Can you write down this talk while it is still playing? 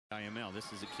IML.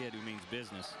 This is a kid who means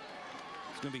business.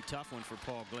 It's going to be a tough one for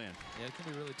Paul Glynn. Yeah, it can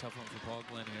be a really tough one for Paul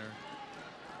Glynn here.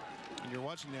 And you're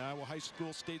watching the Iowa High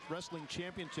School State Wrestling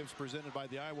Championships presented by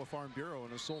the Iowa Farm Bureau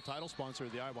and a sole title sponsor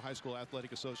of the Iowa High School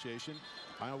Athletic Association.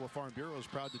 Iowa Farm Bureau is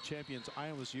proud to champion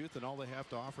Iowa's youth and all they have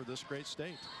to offer this great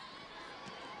state.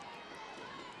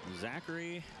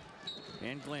 Zachary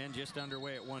and Glynn just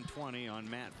underway at 120 on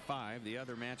mat 5. The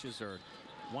other matches are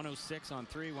 106 on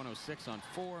 3, 106 on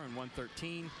 4, and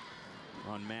 113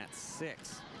 on mat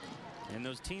 6. And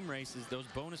those team races, those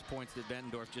bonus points that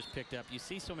Bettendorf just picked up, you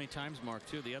see so many times, Mark,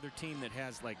 too. The other team that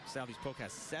has, like Southeast Polk,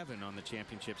 has 7 on the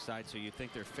championship side, so you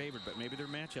think they're favored, but maybe their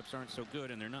matchups aren't so good,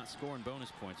 and they're not scoring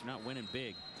bonus points. They're not winning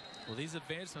big. Well, these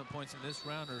advancement points in this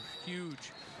round are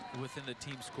huge within the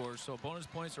team scores, so bonus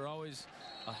points are always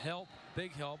a help,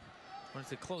 big help, when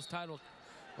it's a close title,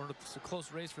 or it's a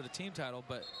close race for the team title,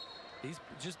 but these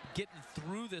just getting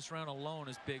through this round alone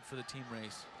is big for the team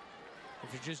race.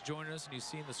 If you're just joining us and you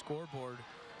see in the scoreboard,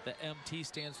 the MT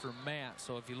stands for mat.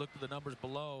 So if you look at the numbers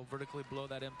below, vertically below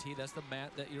that MT, that's the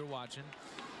mat that you're watching.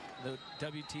 The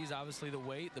WT is obviously the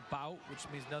weight, the bout, which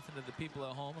means nothing to the people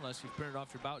at home unless you've printed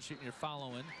off your bout sheet and you're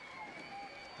following.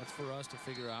 That's for us to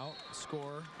figure out.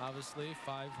 Score, obviously,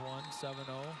 5-1, 7-0.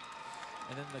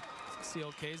 And then the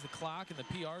COK is the clock, and the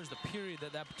PR is the period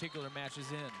that that particular match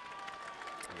is in.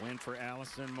 A win for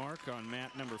Allison, Mark, on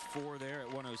mat number 4 there at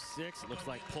 106. It looks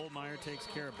like Meyer takes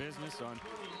care of business on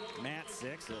mat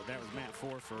 6. That was mat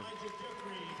 4 for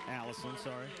Allison,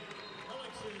 sorry.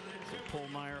 So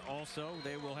Meyer also,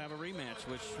 they will have a rematch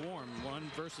with Schwarm,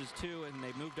 1 versus 2, and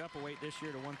they moved up a weight this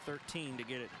year to 113 to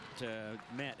get it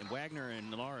met. And Wagner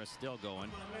and Lara still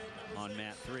going on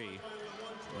mat 3.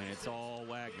 And it's all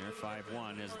Wagner,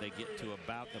 5-1, as they get to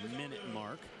about the minute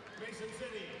mark.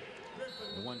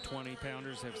 The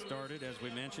 120-pounders have started, as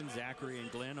we mentioned. Zachary and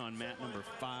Glynn on mat number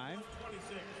 5.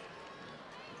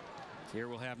 Here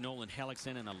we'll have Nolan,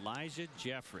 Hellickson, and Alijah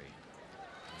Jeffery.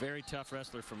 Very tough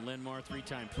wrestler from Linn-Mar,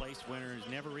 3-time place winner, has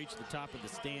never reached the top of the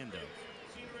stand, though.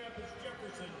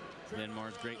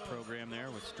 Linn-Mar's great program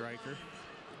there with Stryker.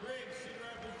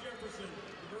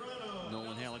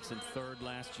 Nolan Hellickson 3rd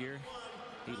last year.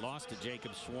 He lost to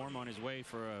Jacob Schwarm on his way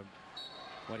for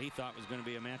what he thought was going to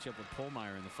be a matchup with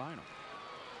Meyer in the final.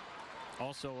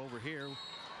 Also over here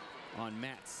on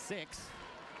mat 6,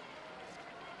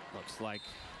 looks like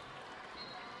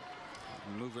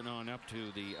moving on up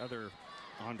to the other,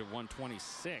 onto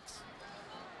 126.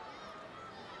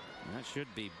 And that should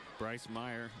be Bryce,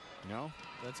 Meyer. No?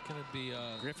 That's going to be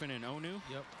Griffin and Onoo?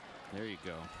 Yep. There you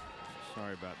go.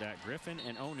 Sorry about that. Griffin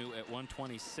and Onoo at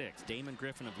 126. Damon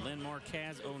Griffin of Linn-Mar,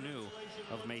 Kaz Onoo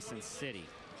of Mason City.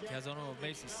 Kaz Onoo of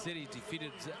Mason City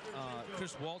defeated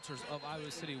Chris Walters of Iowa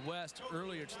City West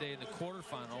earlier today in the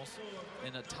quarterfinals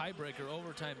in a tiebreaker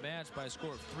overtime match by a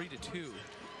score of 3-2. It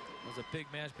was a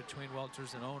big match between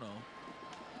Walters and Onoo.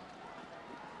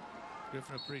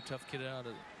 Griffin, a pretty tough kid out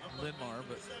of Linn-Mar,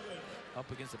 but up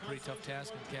against a pretty tough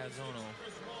task in Kaz Onoo.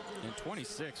 And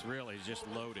 26 really is just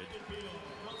loaded.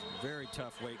 Very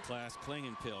tough weight class.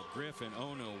 Klingenpill, Griffin,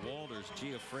 Onoo, Walters,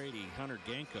 Gioffredi, Hunter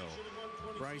Genko,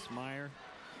 Bryce, Meyer,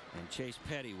 and Chase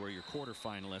Petty were your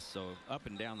quarterfinalists. So up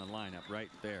and down the lineup right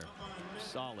there.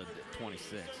 Solid at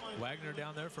 26. Wagner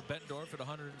down there for Bettendorf at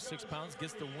 106 pounds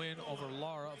gets the win over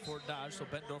Lara at Fort Dodge. So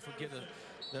Bettendorf will get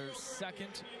their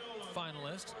second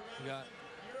finalist. We got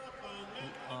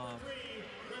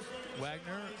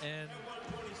Wagner and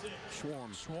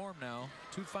Schwarm now.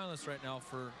 2 finalists right now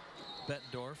for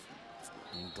Bettendorf.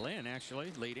 And Glynn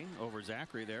actually leading over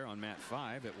Zachary there on mat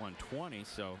 5 at 120.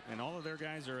 So, and all of their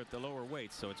guys are at the lower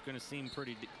weights, so it's going to seem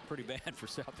pretty bad for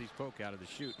Southeast Polk out of the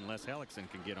chute unless Hellickson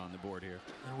can get on the board here.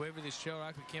 And Waverly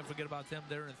Shellrock, we can't forget about them.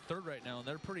 They're in 3rd right now, and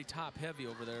they're pretty top heavy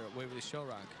over there at Waverly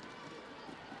Shellrock.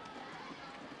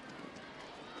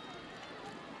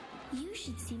 You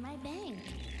should see my bank.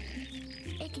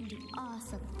 It can do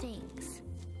awesome things.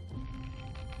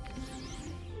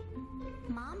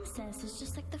 Mom says it's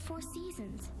just like the 4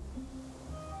 seasons.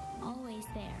 Always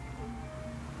there.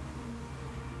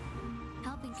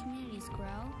 Helping communities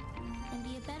grow and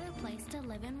be a better place to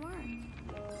live and work.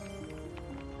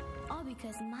 All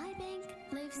because my bank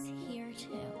lives here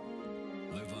too.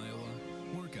 Live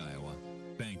Iowa, work Iowa,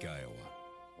 bank Iowa.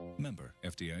 Member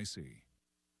FDIC.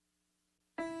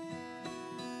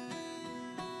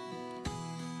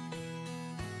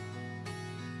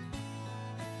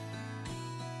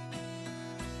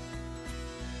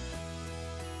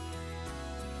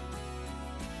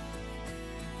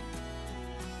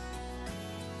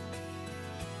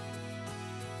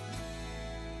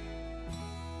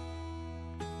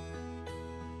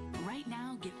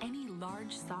 Get any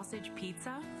large sausage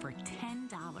pizza for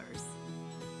 $10.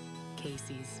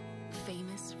 Casey's,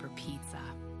 famous for pizza.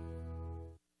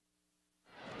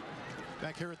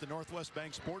 Back here at the Northwest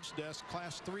Bank Sports Desk,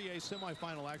 Class 3A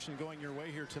semifinal action going your way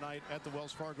here tonight at the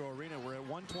Wells Fargo Arena. We're at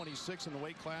 126 in the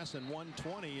weight class and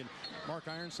 120. And Mark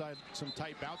Ironside, some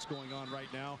tight bouts going on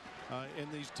right now in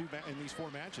these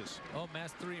four matches. Oh, match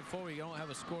 3 and 4, we don't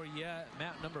have a score yet.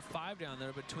 Map number 5 down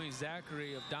there between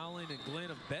Zachary of Dowling and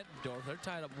Glynn of Bettendorf. They're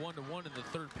tied up 1-1 in the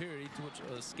third period, which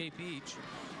escape each.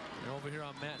 And over here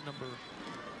on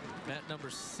mat number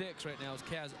 6 right now is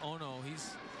Onoo.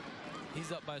 He's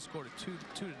up by a score of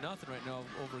 2-0 right now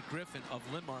over Griffin of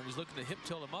Linmar. He's looking to hip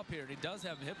tilt him up here, and he does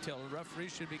have a hip tilt. The referee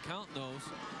should be counting those.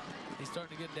 He's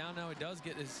starting to get down now. He does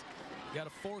get got a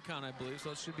 4 count, I believe,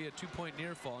 so it should be a 2-point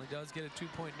near fall. He does get a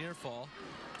 2-point near fall.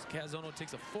 So Onoo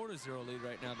takes a 4-0 lead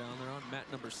right now down there on mat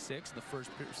number 6 in the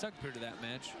second period of that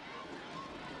match.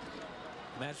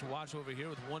 Match to watch over here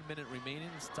with 1 minute remaining.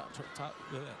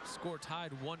 Score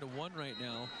tied 1-1 right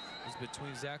now is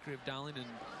between Zachary of Dowling and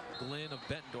Glynn of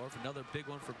Bettendorf. Another big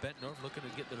one for Bettendorf, looking to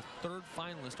get their 3rd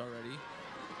finalist already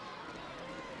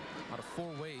out of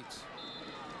 4 weights.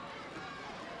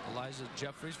 Alijah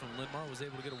Jeffries from Linmar was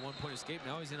able to get a 1-point escape.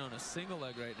 Now he's in on a single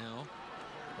leg right now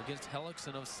against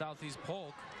Hellickson of Southeast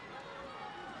Polk.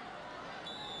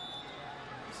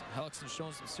 Hellickson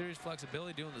showing some serious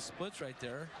flexibility, doing the splits right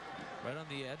there, right on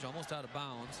the edge, almost out of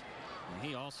bounds. And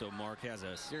he also, Mark, has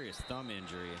a serious thumb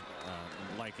injury.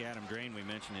 Like Adam Drain we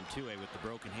mentioned in 2A with the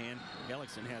broken hand.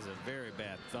 Hellickson has a very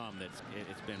bad thumb it's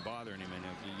been bothering him, and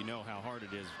you know how hard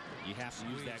it is. You have to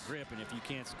use that grip, and if you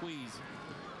can't squeeze,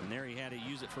 and there he had to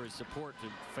use it for his support to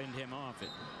fend him off. It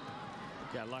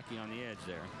got lucky on the edge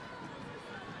there.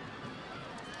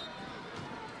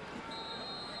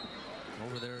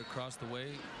 Over there across the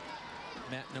way,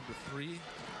 mat number 3.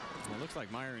 Well, it looks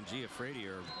like Meyer and Gioffredi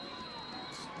are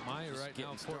Meyer right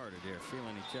now started here,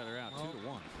 feeling each other out.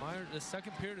 2-1. Meyer, the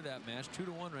second period of that match,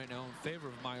 2-1 right now in favor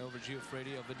of Meyer over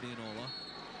Gioffredi of Indianola.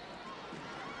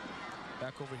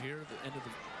 Back over here at the end of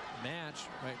the match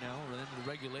right now, or the end of the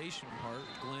regulation part,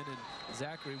 Glynn and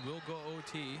Zachary will go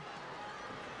OT.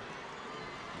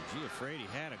 Gioffredi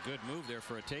had a good move there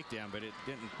for a takedown, but it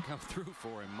didn't come through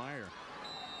for him. Meyer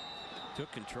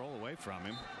took control away from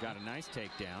him, got a nice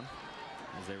takedown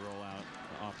as they roll out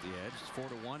off the edge.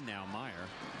 It's 4-1 now, Meyer.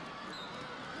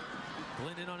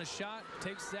 Glynn in on a shot,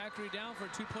 takes Zachary down for a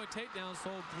 2-point takedown, so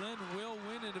Glynn will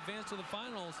win and advance to the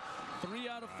finals. 3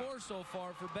 out of 4 so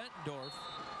far for Bettendorf.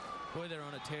 Boy, they're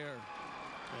on a tear.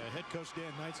 Yeah, head coach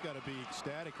Dan Knight's got to be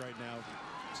ecstatic right now,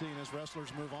 seeing his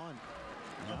wrestlers move on.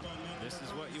 Yeah, this is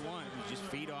what you want. You just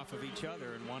feed off of each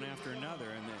other and one after another,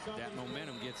 and that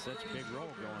momentum gets such a big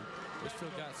roll going. They've still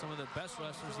got some of their best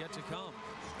wrestlers yet to come.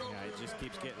 Yeah, it just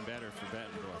keeps getting better for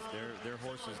Bettendorf. Their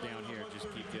horses down here just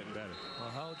keep getting better.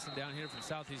 Well, Hellickson down here from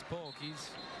Southeast Polk,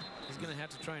 he's going to have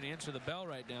to try and answer the bell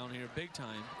right down here big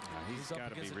time. Yeah, he's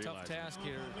up against a tough task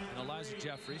here. And Elijah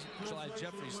Jeffries.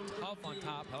 Jeffries tough on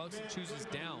top. Hellickson chooses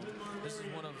down. This is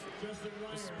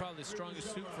probably the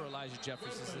strongest suit for Elijah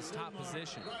Jeffries, is his top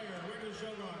position.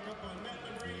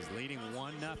 He's leading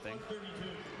 1-0.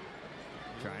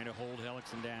 Trying to hold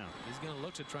Hellickson down. He's going to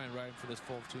look to try and ride him for this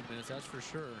full 2 minutes, that's for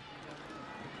sure.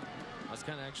 I was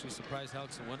kind of actually surprised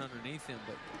Hellickson went underneath him,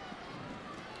 but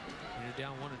when you're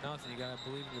down 1-0, you got to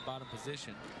believe in your bottom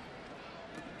position.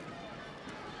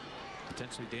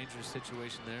 Potentially dangerous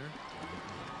situation there.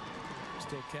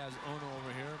 Still Onoo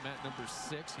over here, mat number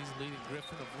 6. He's leading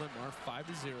Griffin of Linmar 5-0.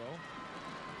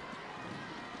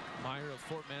 Meyer of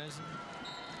Fort Madison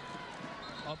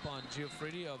up on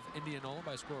Gioffredi of Indianola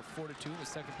by a score of 4-2 in the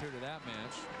second period of that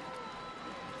match.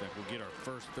 I think we'll get our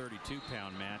first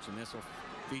 32-pound match, and this will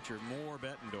feature more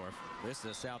Bettendorf. This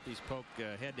is a Southeast Polk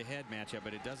head-to-head matchup,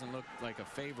 but it doesn't look like a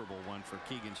favorable one for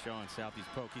Keegan Shaw and Southeast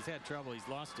Polk. He's had trouble. He's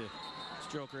lost to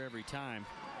Stroker every time.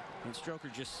 And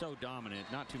Stroker just so dominant,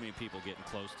 not too many people getting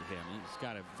close to him. He's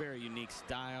got a very unique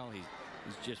style. He's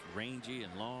just rangy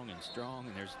and long and strong,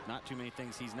 and there's not too many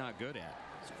things he's not good at.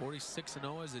 He's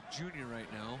 46-0 as a junior right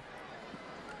now.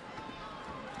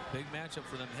 Big matchup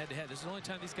for them head-to-head. This is the only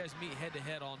time these guys meet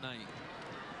head-to-head all night.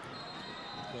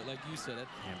 But like you said,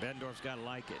 Bettendorf's got to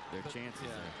like it. Their chances.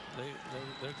 Yeah,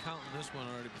 they're counting this one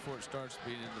already before it starts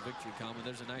being in the victory column.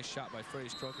 There's a nice shot by Freddie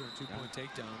Stroker, a 2-point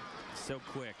takedown. So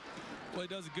quick. Well, he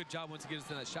does a good job once he gets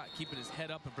to that shot, keeping his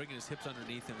head up and bringing his hips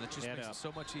underneath him. That just makes it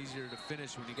so much easier to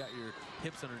finish when you got your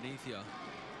hips underneath you.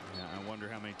 Yeah, I wonder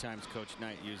how many times Coach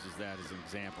Knight uses that as an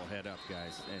example. Head up,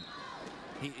 guys.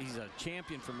 And he's a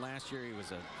champion from last year. He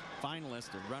was a finalist,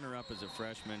 a runner-up as a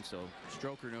freshman, so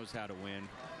Stroker knows how to win.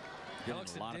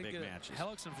 A lot of big matches.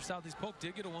 Hellickson for Southeast Polk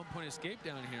did get a 1-point escape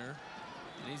down here.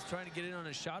 And he's trying to get in on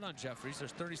a shot on Jeffery. So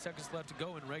there's 30 seconds left to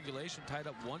go in regulation, tied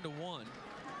up 1-1.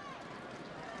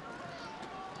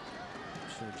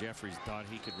 Sure, Jeffries thought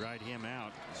he could ride him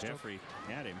out. Jeffery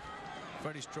had him.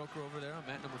 Freddie Stroker over there on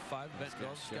mat number 5.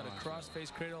 Bettendorf's got a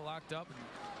cross-face cradle locked up, and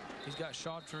he's got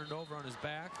Shaw turned over on his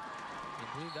back. I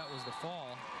believe that was the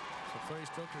fall. So Freddie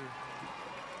Stroker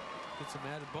gets some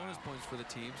added bonus points for the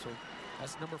team. So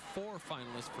that's number 4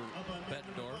 finalist for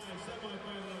Bettendorf.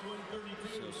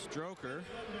 So Stroker,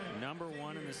 number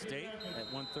 1 in the state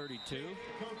at 132.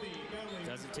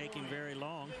 Doesn't take him very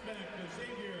long.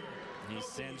 He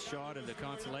sends Shaw to the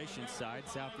consolation side.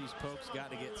 Southeast Polk's got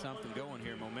to get something going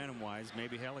here momentum-wise.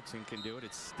 Maybe Hellickson can do it.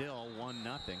 It's still 1-0.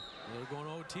 They're going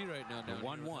OT right now.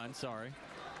 1-1, sorry.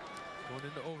 Going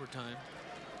into overtime.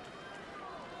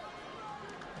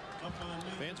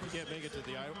 Fans who can't make it to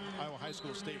the Iowa High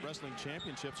School State Wrestling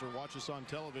Championships or watch us on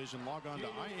television, log on to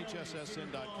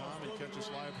IHSSN.com and catch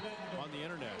us live on the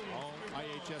internet. All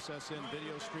IHSSN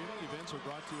video streaming events are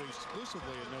brought to you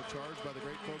exclusively at no charge by the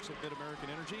great folks at Mid-American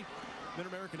Energy.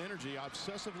 Mid-American Energy,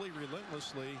 obsessively,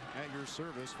 relentlessly at your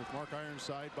service with Mark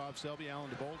Ironside, Bob Selby, Alan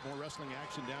DeBolt. More wrestling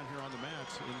action down here on the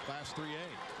mats in Class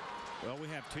 3A. Well, we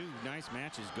have 2 nice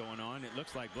matches going on. It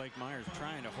looks like Blake Meyer's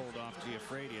trying to hold off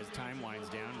Gioffredi as time winds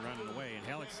down, running away. And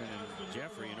Hellickson and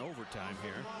Jeffery in overtime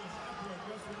here.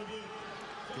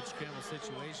 Good scramble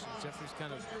situation. Jeffrey's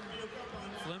kind of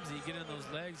flimsy. Get in those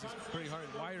legs. He's a pretty hard,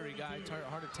 wiry guy.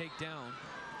 Hard to take down.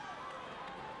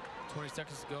 20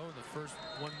 seconds to go in the first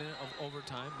 1 minute of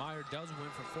overtime. Meyer does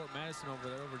win for Fort Madison over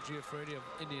there over Gioffredi of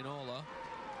Indianola.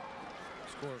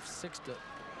 Score of 6-4,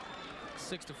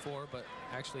 but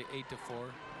actually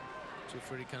 8-4.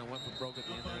 Gioffredi kind of went for broke at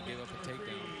the end there and gave up a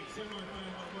takedown.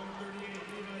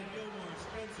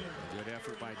 Good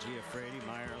effort by Gioffredi.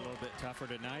 Meyer a little bit tougher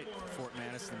tonight. Fort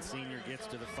Madison senior gets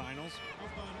to the finals.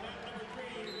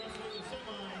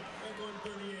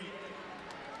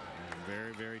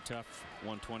 Very, very tough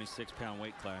 126-pound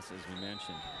weight class, as we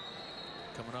mentioned.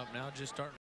 Coming up now, just starting